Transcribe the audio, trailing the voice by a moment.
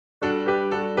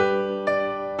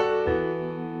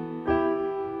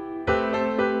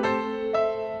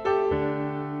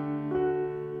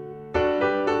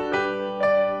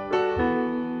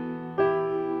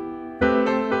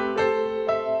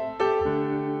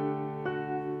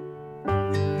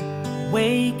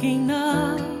waking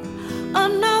up,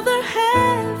 another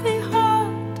heavy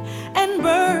heart and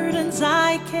burdens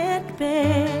I can't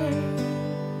bear.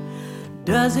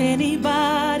 Does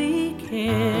anybody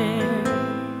care?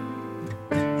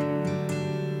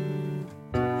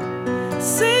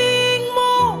 Sing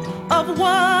more of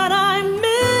what I'm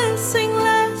missing,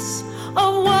 less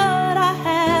of what I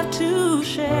have to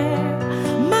share.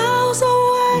 Miles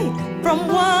away from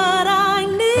what I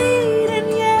need, and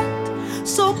yet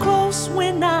so close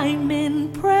when I'm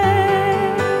in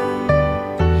prayer.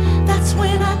 That's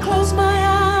when I close my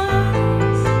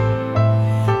eyes,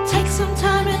 take some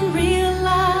time and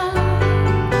realize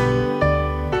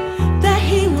that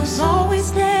He was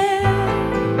always there.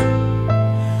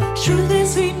 Truth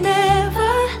is, He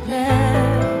never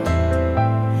left.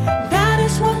 That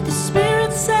is what the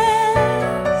Spirit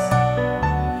says,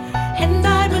 and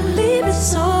I believe it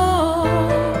so.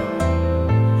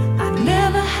 I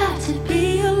never had to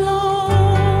be alone.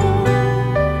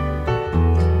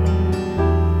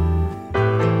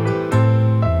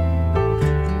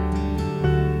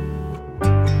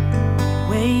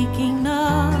 Waking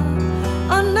up,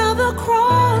 another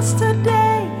cross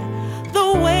today. The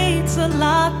weight's a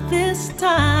lot this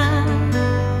time.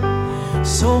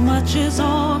 So much is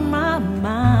on my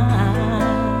mind.